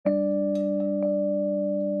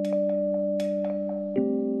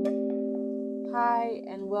Hi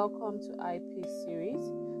and welcome to IP series.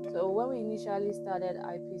 So when we initially started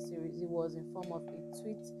IP series, it was in form of a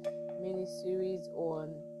tweet mini series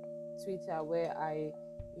on Twitter where I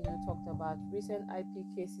talked about recent IP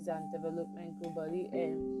cases and development globally,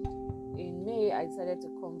 and in May I decided to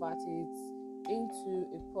convert it into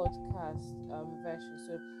a podcast version.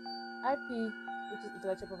 So IP, which is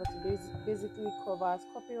intellectual property, basically covers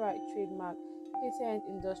copyright, trademark, patent,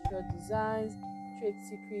 industrial designs, trade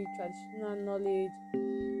secret, traditional knowledge,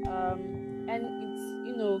 and it's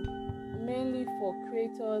mainly for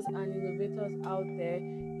creators and innovators out there.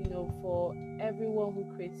 For everyone who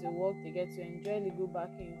creates a work, they get to enjoy legal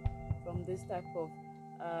backing from this type of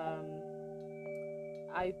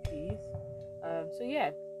IPs.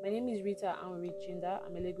 My name is Rita Anrichinda.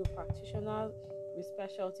 I'm a legal practitioner with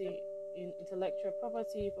specialty in intellectual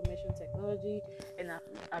property, information technology, and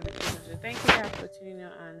applications. So thank you guys for tuning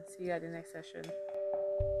in and see you at the next session.